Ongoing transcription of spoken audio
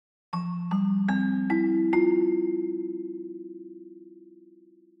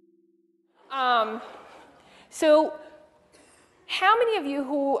So how many of you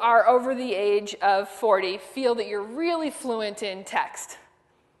who are over the age of 40 feel that you're really fluent in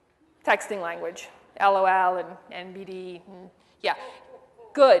texting language, LOL and NBD? Yeah,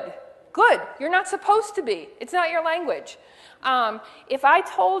 good, good. You're not supposed to be. It's not your language. If I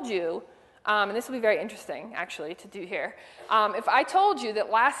told you, and this will be very interesting, actually, to do here, if I told you that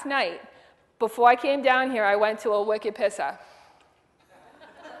last night, before I came down here, I went to a wicked pissa.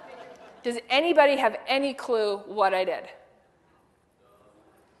 Does anybody have any clue what I did?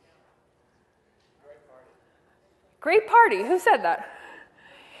 Great party. Who said that?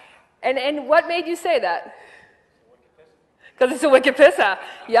 And what made you say that? Because it's a wicked pissa.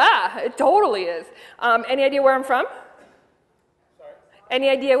 Yeah, it totally is. Any idea where I'm from? Sorry? Any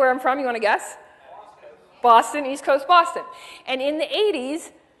idea where I'm from? You want to guess? Boston, East Coast Boston. And in the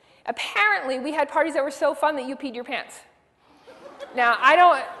 80s, apparently we had parties that were so fun that you peed your pants. Now,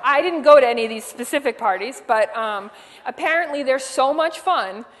 I didn't go to any of these specific parties, but apparently they're so much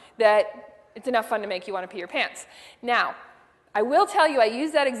fun that it's enough fun to make you want to pee your pants. Now, I will tell you, I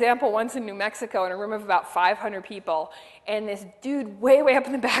used that example once in New Mexico in a room of about 500 people, and this dude way, way up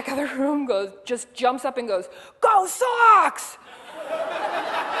in the back of the room just jumps up and goes, "Go Sox!"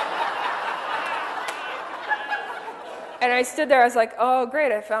 And I stood there, I was like, oh,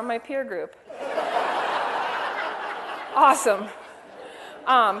 great, I found my peer group. Awesome.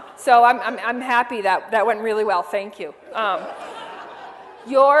 So I'm happy that went really well, thank you.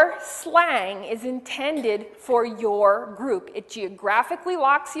 Your slang is intended for your group. It geographically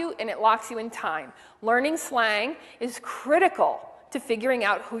locks you, and it locks you in time. Learning slang is critical to figuring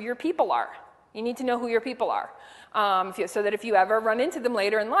out who your people are. You need to know who your people are, so that if you ever run into them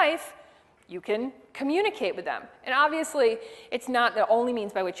later in life, you can communicate with them. And obviously, it's not the only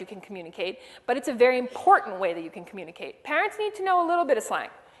means by which you can communicate, but it's a very important way that you can communicate. Parents need to know a little bit of slang.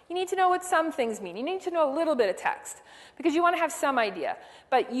 You need to know what some things mean. You need to know a little bit of text because you want to have some idea.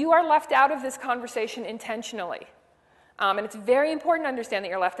 But you are left out of this conversation intentionally. And it's very important to understand that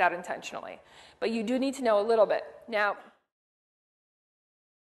you're left out intentionally. But you do need to know a little bit. Now,